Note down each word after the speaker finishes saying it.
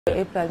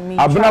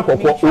Abena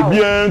Korkor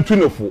obian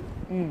tunefo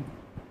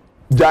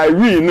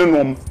jaiwi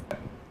nenom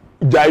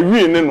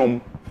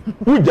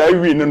wu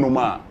jaiwi nenom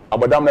a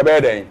abadam na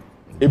be den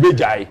ebe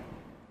jai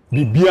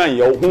bibian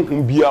ye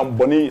honhom bia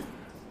boni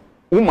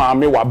wo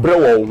maame wa bre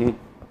wo ho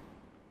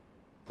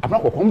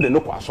Abena Korkor de no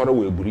kwa asore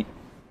we buri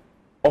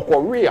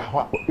okowe ya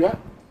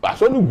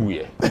aso no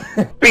guye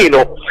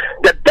Pino,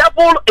 the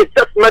devil is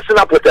just messing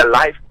up with their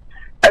life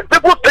and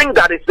people think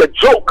that it's a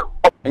joke.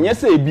 And yes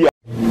say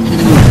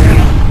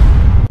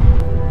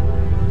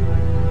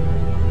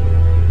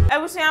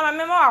Ebusuya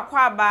memo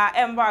akwaba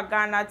emba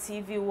Ghana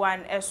TV1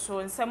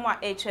 eso nsemo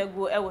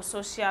echego ewo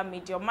social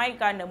media my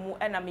Ghana mu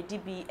na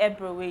medibi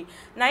ebrewe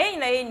na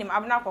yenim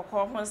Abena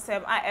Korkor ho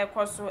nsem a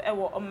ekoso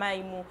ewo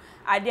oman mu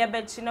ade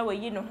abechi na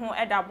wayi ne ho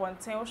eda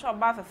bonten wo sho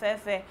ba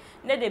fefefe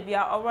ne de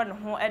bia oro ne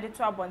ho ede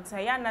to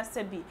abonten ya na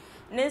sebi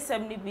ne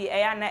nsem ni bi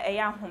eya na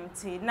eya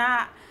homte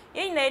na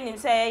yenim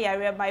say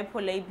yare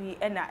bipolar bi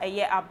na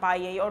eye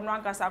abaye ono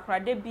ankasa kra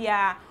de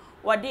bia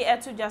wadi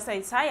etu jasa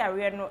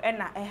isayare no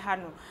na eha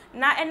no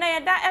na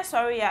yeda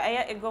esori ya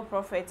eya ego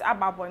prophet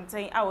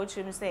ababonten a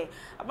wochim say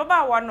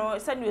ababa wa no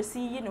sani osi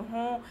yi ne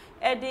ho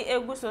ede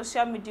egu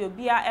social media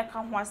bia eka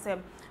ho asem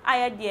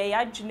aye de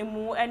ya dwene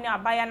mu ene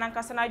abaya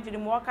nankasa na dwene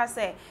mu oka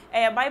say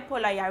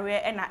bipolar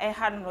yare na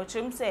eha no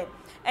chim say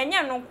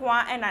enye no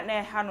kwa na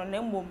eha no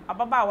na mom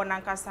ababa wa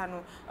nankasa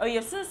no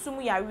oye sunsum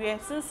yare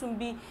sunsum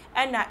bi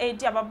na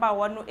edi ababa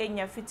wa no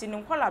enya fiti ne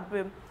nkola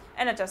brem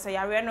ena chase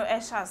yare no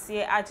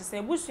ehase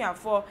achise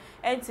busuafo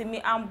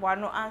entimi amboa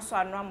no anso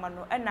ano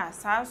amano ena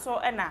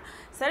sanso ena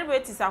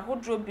celebrities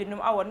ahodro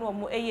binum awo no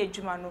omu eye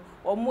adwuma no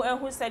omu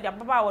ehu said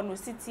ababa awo no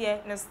sitie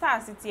ne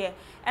star sitie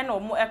ena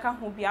omu eka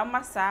ho bia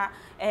masa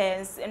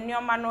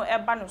nneoma no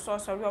eba no so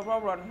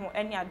roro no ho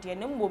ene ade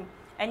ne mbom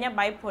enye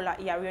bipolar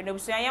yare no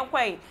busua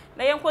yenkwai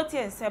na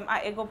yenkotie nsem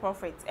a ego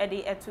prophet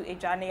ede etu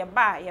edwa na ye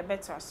ba ye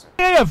better so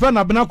ye fa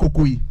na Abena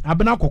Korkor yi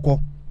Abena Korkor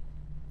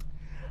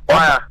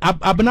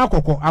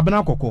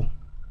Abena Korkor.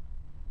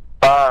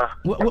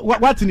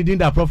 What's in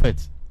the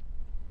prophet?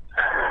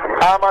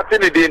 I'm a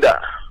tiny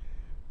dinda.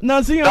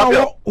 Nancy,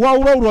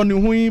 what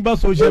running who by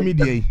social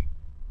media?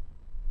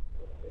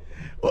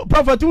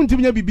 Prophet won't be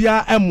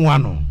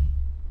M1.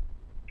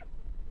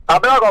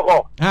 Abena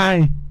Korkor.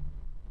 Aye.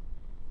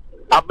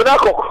 Abena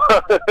Korkor.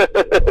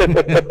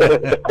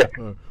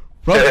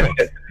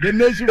 Prophet, the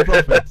nation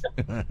prophet.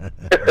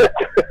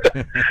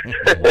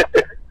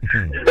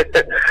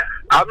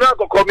 Abena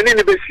Korkor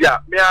menini besia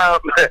me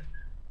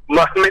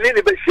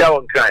menini besia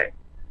on cry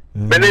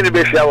menini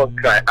besia on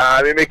cry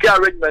we make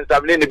arrangements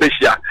menini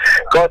besia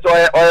because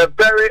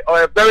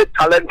or a very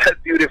talented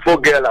beautiful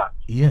girl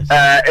yes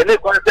any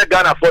concert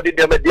Ghana for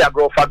the media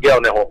grow for girl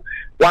ne ho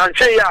one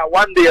say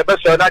one day be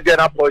so na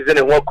Ghana poison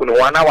e work no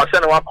one hour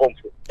send one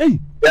comfort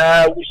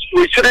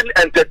we shouldn't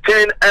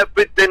entertain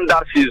everything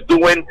that she's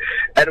doing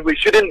and we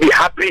shouldn't be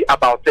happy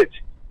about it.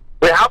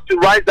 We have to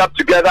rise up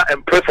together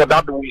and pray for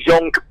that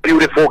young,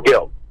 beautiful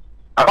girl.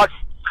 But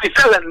she's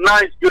a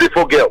nice,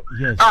 beautiful girl.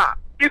 Yes.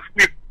 If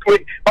we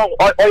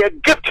or a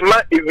gift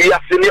man, if we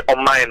are seeing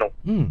on mine,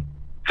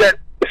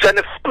 send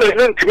a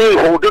family to me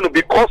hold on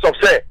because of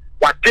say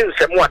what things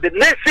and what the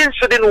nation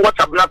shouldn't want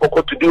Abena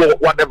Korkor to do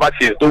whatever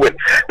she is doing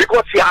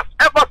because she has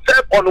ever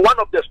served on one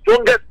of the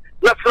strongest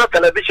national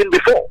television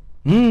before.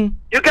 You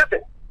get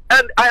it?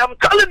 And I am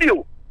telling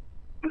you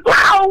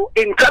how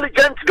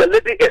intelligent the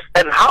lady is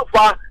and how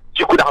far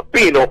she could have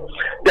been.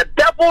 The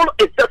devil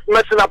is just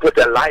messing up with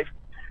her life,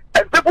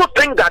 and people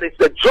think that it's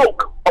a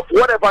joke of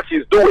whatever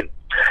she's doing,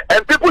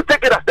 and people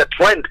take it as a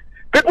trend.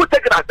 People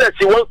take it as that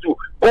she wants to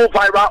go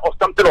viral or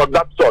something of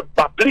that sort.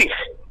 But please,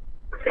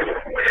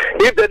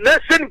 in the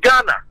nation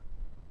Ghana,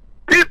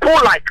 people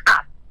like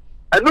us,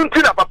 and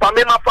nothing about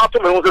Pamela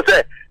Fatima also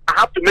say, I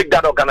have to make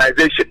that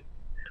organization.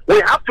 We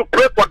have to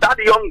pray for that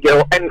young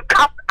girl and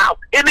cut out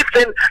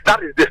anything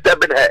that is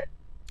disturbing her.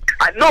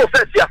 I know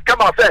that she has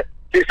come out and said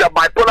she's a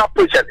bipolar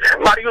patient,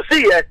 but you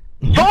see,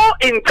 so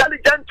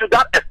intelligent to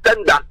that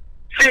extent that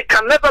she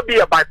can never be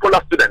a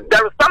bipolar student.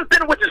 There is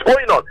something which is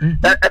going on,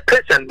 a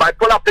patient,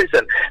 bipolar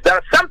patient. There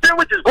is something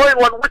which is going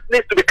on which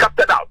needs to be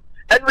casted out,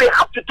 and we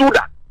have to do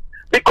that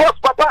because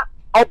Papa,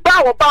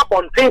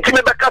 on thinking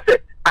I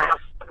have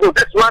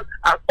this one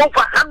has over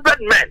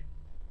 100 men.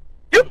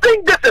 You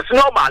think this is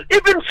normal?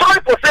 Even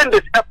sorry for saying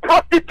this, a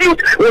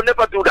prostitute will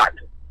never do that.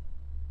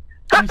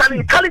 That's an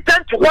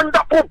intelligent,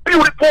 wonderful,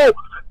 beautiful,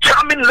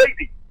 charming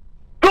lady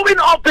doing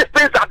all these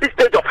things at this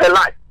stage of her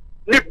life.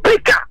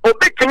 Nibika or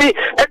make me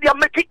and they are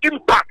making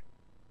impact.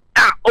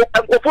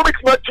 And performing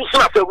not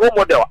choosing as a role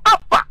model.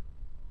 Alpha.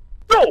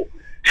 No,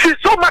 she's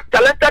so much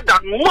talented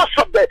that most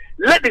of the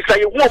ladies are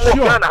more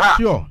than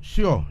her.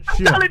 Sure.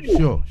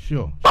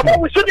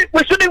 But we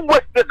shouldn't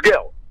waste this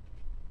girl.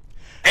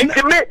 And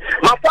to me,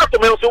 my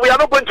father, so we are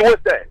not going to waste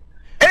her.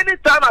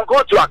 Anytime I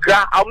go to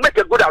Accra, I'll make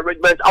a good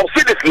arrangement. I'll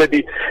see this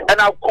lady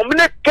and I'll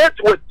communicate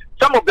with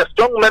some of the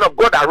strong men of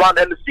God around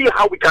and see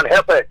how we can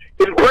help her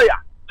in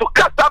prayer to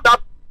cast out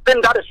that thing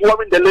that is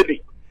worrying the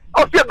lady.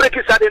 I'll see a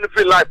breaking side in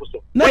free life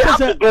also.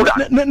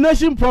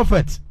 Nation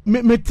prophet.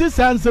 Me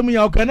tisa ansem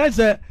ya okana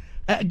say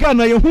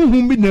Ghana ye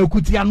huhum bi na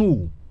ekutia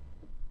no.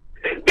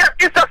 Yes,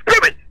 it's a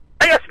spirit.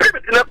 A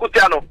spirit in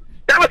Ekutiano.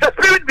 There is a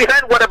spirit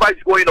behind whatever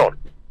is going on.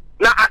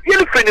 Now, I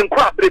really feel in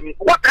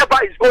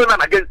whatever is going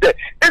on against them,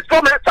 it's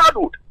from her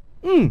childhood.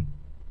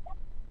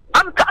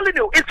 I'm telling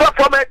you, it's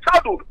from her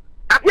childhood.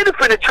 I really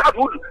feel in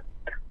childhood.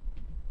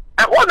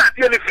 I want to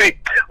really feel.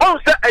 Oh,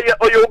 sir,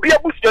 you'll be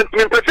able to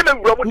me,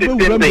 President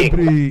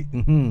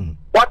Gramutin.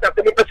 What does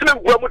the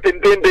President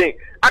Gramutin?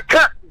 I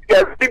can't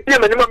speak to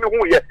him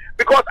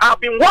because I've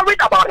been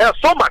worried about her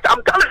so much.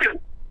 I'm telling you,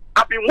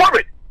 I've been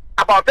worried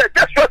about her.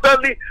 Just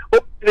recently,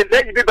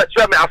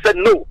 I said,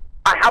 no,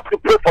 I have to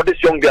pray for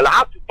this young girl. I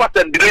have to fast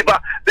and deliver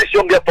this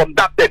young girl from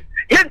that death.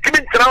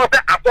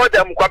 I saw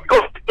them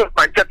because it's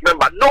my church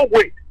member. No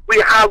way.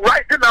 We are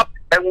rising up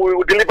and we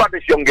will deliver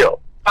this young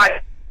girl.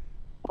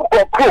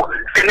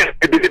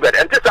 Delivered.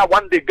 And just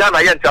one day, Ghana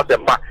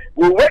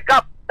will wake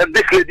up and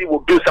this lady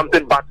will do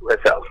something bad to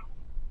herself.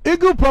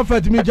 Eagle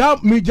prophet, me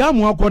jam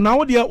wako na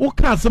wo de wo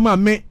ka asema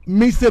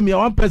me say me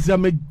one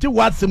person me di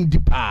wasem di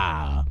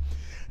pa.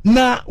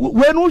 Na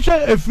when wo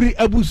hwe afiri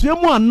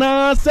abusuamu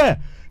ana se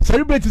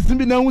celebrities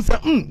bi na hu se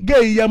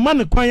gay ya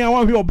man kwan ya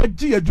wa hwe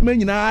obagi adwuma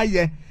nyina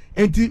ye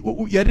enti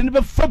ye de ne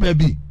be fa ba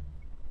bi.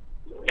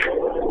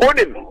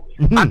 Onim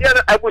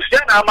adiana abusua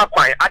na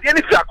amakwan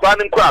adiana fi akwa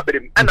ne nkwa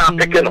abrem na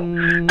apeke no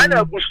na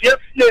abusua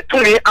fie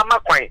tumi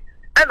amakwan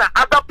na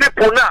other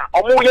people na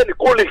omo ye the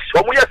college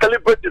omo ye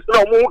celebrities na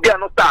omo get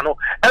no star no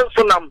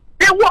enso nam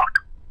they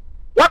work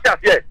what has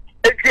here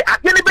enti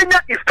adiana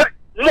benya is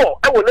more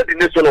I will not the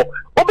nation no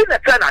obi na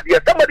try na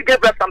there somebody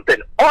gave us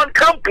something on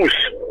campus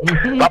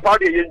papa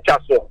dey yin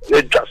chaso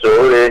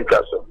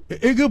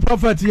Eagle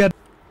prophet here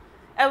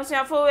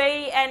Ebusuafo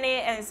wey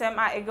ene ensem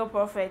a Eagle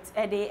prophet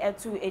ede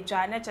etu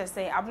eja na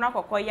chese Abena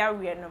Korkor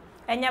yawe no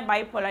enya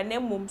bipolar na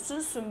mum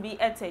sunsum bi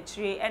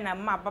etachire ena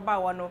ma baba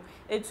wono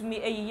etumi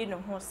eyiyi ne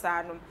ho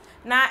saa no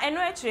na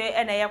eno achire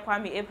ena ye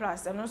kwame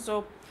A+ no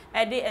so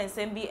ede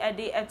ensem bi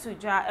ede etu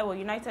ja e wo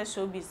United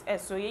Showbiz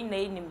so yin na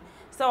enim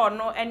se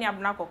ono ene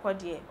Abena Korkor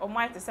de o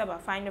might se ba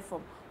find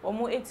form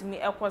omo etumi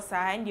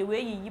ekosa ende we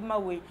yiyi ma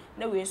we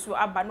na we so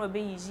aba na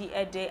obeyiji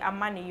ede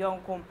amane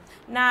yonkom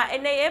na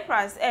ene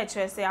A+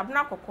 chese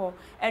Abena Korkor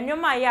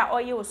enwoma ya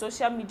oye wo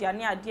social media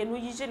ne ade no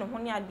yiji ne ho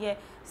ne ade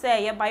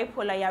se ye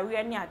bipolar ya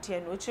we ne ate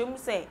no chemu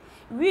se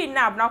wi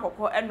na Abena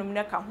Korkor enum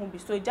ne ka ho bi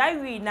so jai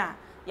wi na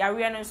ya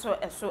we no so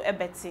eso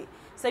ebete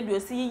se bi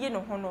osi yiyi ne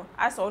ho no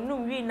asa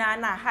onum wi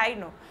na high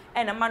no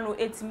ena ma no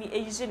etumi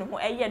eyiji ne ho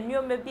eye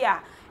nneoma bi a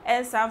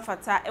ensa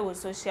mfata e wo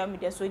social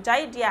media so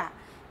jai dia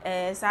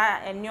sa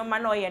ennyoma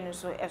na oye no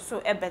so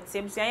eso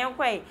ebete busia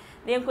yenkwai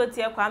na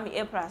enkotie kwame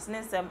A+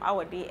 nsem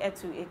awode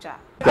etu eja.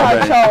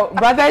 So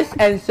brothers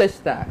and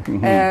sister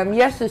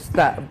yes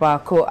sister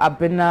bako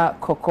Abena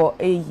Korkor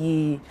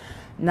eyi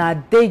na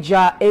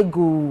deja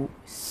egu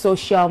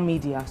social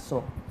media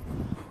so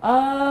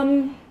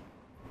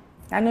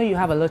I know you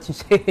have a lot to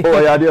say.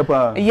 Oh, yeah, dear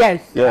pa.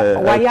 Yes. Yeah.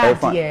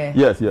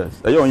 Yes.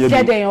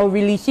 Said they are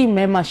releasing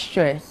member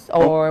stress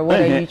or what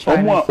are you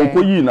trying to say?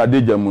 Okoyi na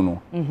deja mu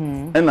no.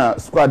 Na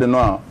squad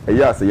no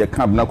yes, you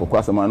can't Abena Korkor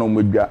asema no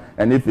modwa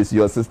and if it's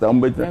your sister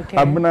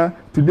Abena,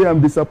 today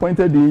I'm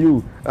disappointed in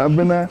you.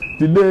 Abena,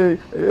 today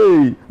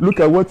hey, look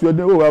at what you're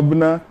doing. Oh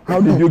Abena, how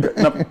did you get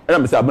na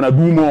say Abena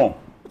do more.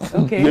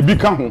 Okay. You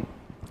become.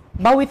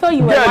 But we thought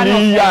you were one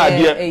of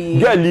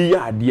girl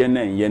ya de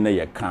na ye na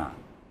ye kan.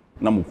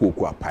 Na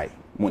mukoku apai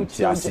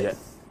monti ase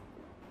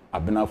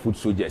Abena food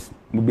soldiers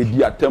mu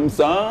bedi atem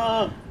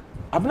sa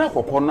Abena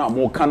Korkor na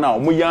mo kan na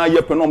mo ya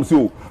ye penom se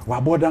o wa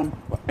bodam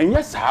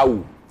enye saa o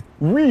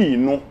wi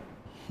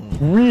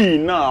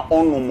na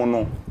onum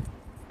no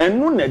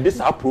enu na de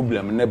sa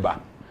problem ne ba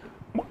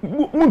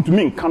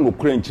muntumi nka no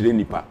kra nchire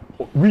nipa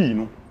wi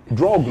no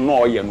drug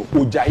no ye no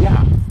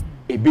ojaya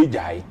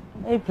ebejai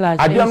A+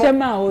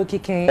 Nsema o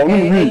kiken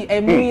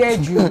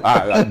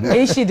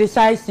if she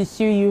decides to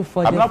sue you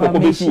for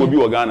defamation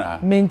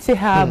mente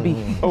habi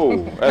oh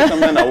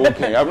esema na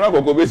okay Abena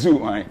Korkor be sue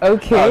why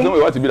okay I don't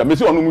know what to be that me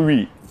say onum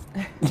wi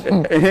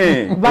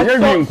but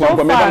so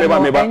far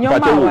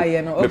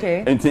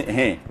okay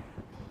enti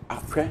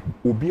afre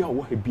obi a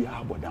wo ha bia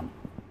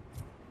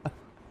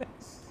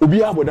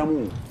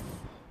abodam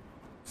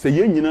se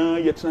ye nyina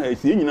ye tena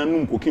se ye nyina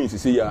num kokin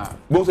sisi ya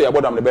bo so ya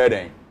bodam ne be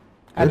den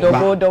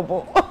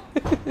double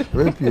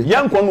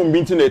yan kono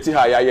mbinti na eti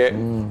ha ya ye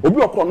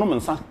obi okro no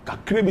nsa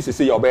kakra bi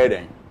sese ya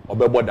obeden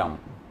obebodam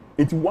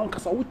enti wan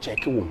kasa wo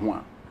check wo ho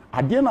a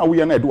ade na wo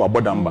ye na ede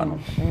wabodam ba no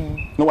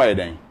no wa ye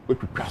den we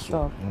twitwa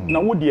so na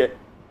wo de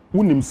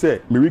wonim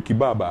se meriki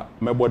baba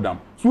mebodam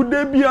so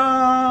de bia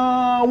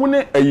wo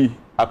ne ayi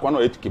akwa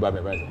no etiki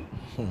baba be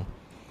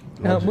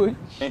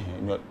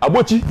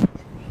abochi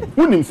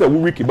wonim se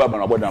wo wiki baba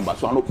na bodam ba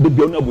so no de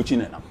bia no abochi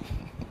na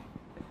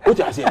o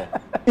ti ase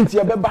nti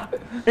ya beba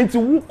nti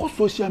wo ko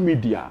social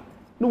media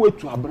no we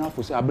to Abena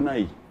for say Abena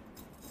yi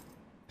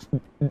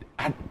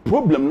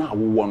problem na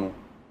wo no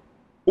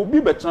obi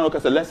betra no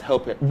say let's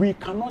help her. We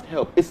cannot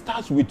help. It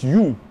starts with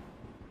you.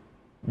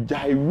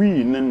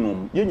 Jaiwi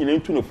nenom. Ye nyina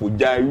ntu no fo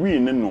jaiwi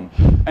nenom.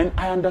 And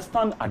I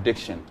understand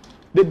addiction.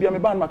 They be me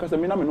ban makasa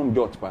me na me nom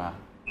jot pa.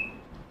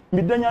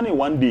 Me danya ne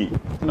one day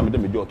na me de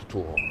me jot to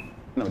ho.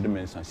 Na me de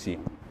me nsansi.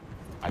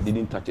 I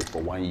didn't touch it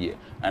for 1 year.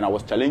 And I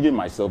was challenging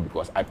myself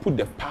because I put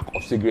the pack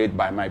of cigarette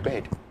by my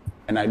bed.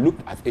 And I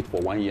looked at it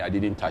for 1 year. I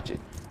didn't touch it.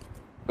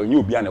 And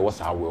you be an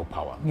was our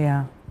willpower.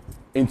 Yeah.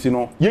 And you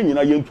know, you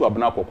know, you to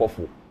Abena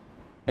Korkor.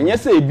 And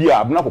yes, say be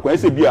Abena Korkor.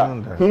 Yes, say be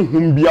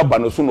be a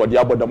banosun or the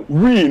abodam.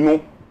 We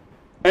know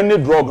any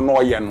drug no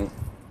yeno.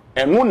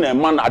 And no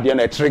man at the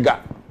end a trigger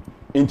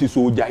into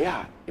so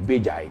jaya a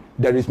bejai.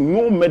 There is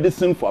no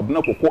medicine for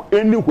Abena Korkor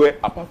anywhere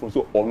apart from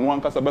so on one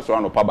casabas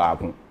around or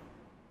pabacum.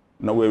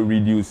 Now we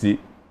reduce it.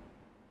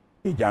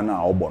 Ejana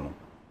obono.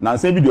 Na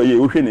say video ye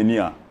wohwe nani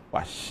a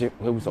wa hye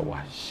we so wa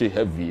hye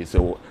heavy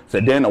so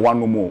then one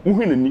no more.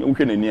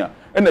 Wohwe nani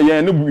a na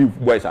ye no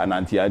boys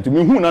ananti a to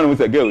me hu na no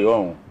say girl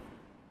yo.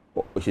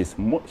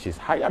 She's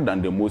higher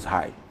than the most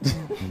high.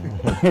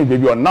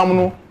 Baby on nam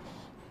no.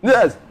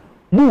 Yes.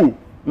 Boo.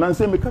 Na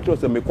say me catch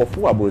us me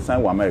kofu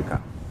abrosan wa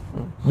America.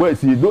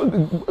 Boys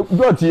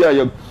don't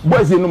here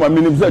boys no ma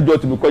minim say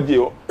jot be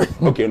kwaje.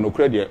 Okay no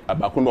credit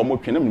abako no mo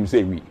twene minim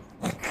say we.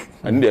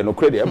 And then no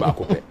credit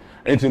abako pe.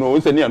 Enti no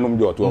won se ne anom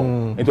jot wo.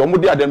 Enti omo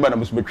de aden ba na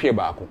muso betwe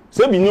baako.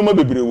 Se bi nyoma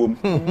bebre wom.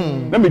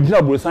 Na me gina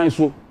abrosan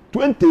so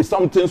 20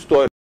 something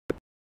story.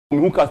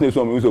 Who cast ne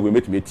so me so we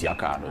met me tia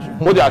car no.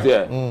 What dey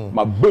say?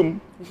 Ma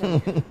bam.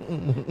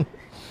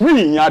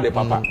 We nya de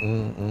papa.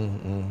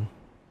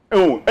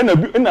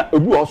 Na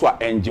obi also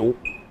angel.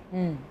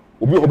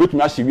 Obi ho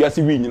betumi ahye wi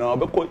ase wi nyina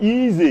obekọ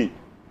easy.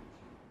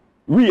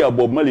 We are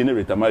Bob Marley ne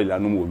Rita Marley la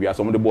no mo wi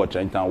ase mo de bo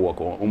Trenton work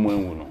omo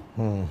enwu no.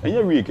 Enye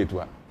wi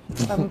ketua.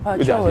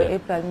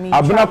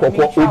 Abena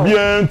Korkor obi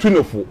antu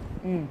nefo.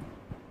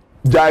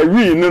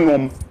 Jaiwi ne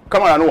nom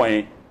camera no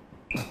wan.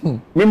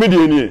 Me me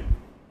de ni.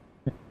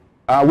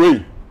 Ah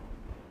we.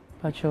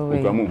 Pacho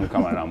we. Ko mo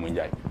camera mo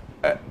njai.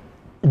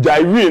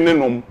 Jaiwi ne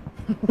nom.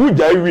 Wu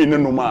jaiwi ne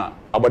nom a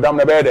abadam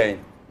na be den.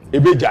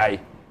 Ebe jai.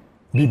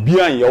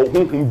 Bibian ye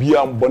honhom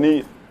bia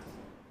boni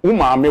wo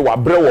maame wa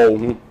bre wo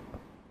ho.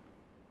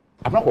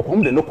 Abena Korkor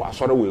mo de no kwa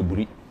asore wo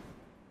eburi.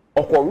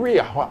 Okọwe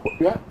ya ho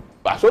ya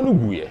aso no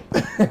guye.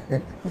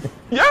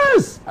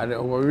 Yes. And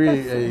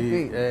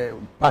we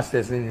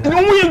pastors in. No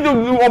we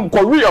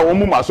okọwe ya wo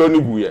mu maso no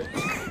guye.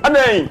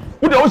 Aden,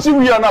 wo de o si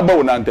wi na ba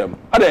wo nantem.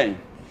 Aden.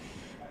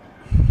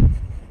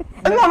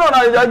 No,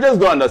 I just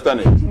don't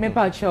understand it. Me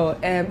pacho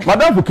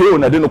Madam Fuke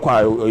na de no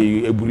kwa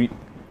eburi.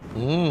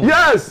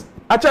 Yes,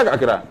 I check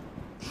akira.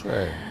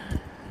 Sure.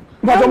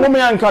 But mo me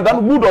anka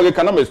dan bulldog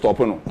can na stop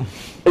no.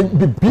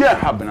 The beer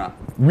habna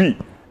we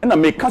na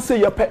me ka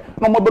say yepe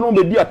na mo be no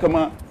be di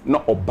atama na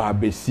oba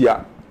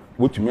besia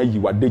wotumi ayi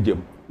wa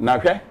degem na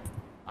hwe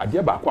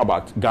ade ba ko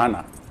about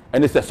Ghana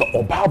and it says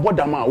oba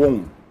bodam a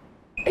won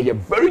e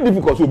very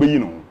difficult so be yi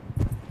no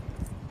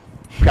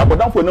ka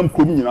bodam for nam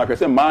krom nyina hwe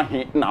say ma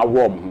he na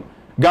awom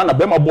Ghana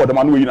be ma bodam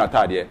na we yi na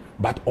tade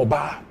but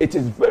oba it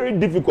is very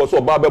difficult so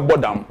oba be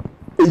bodam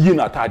e yi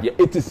na tade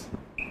it is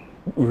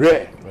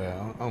rare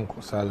on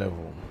kosa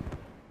level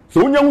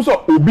so unyam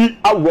so obi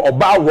awo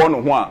oba awo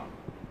no ho a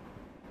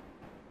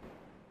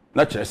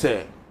na chere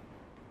say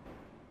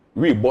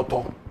we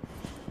bottle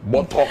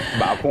ba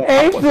ko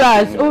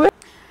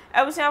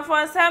Abusiafo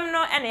nsam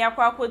no ene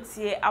yakwa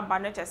akotie aba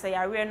no chere say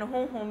yare no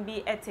honhom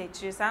bi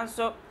etechiri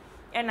sanso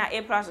ena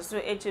ACCROSS so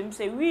echem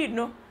say we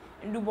no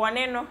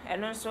ndubone no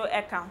eno nso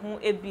eka ho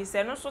ebi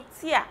se no so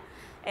tia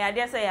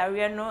ade say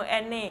yare no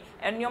ene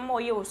enyomo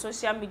ye wo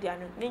social media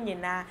no ne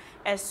nyina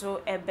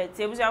eso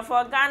ebete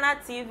abusiafo Ghana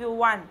TV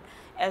 1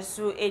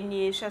 eso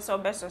eni hwe so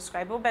be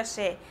subscribe be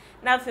share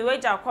na fe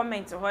weja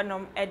comment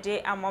honom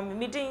ede amom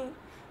midin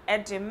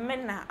ede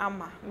mena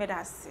ama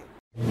medase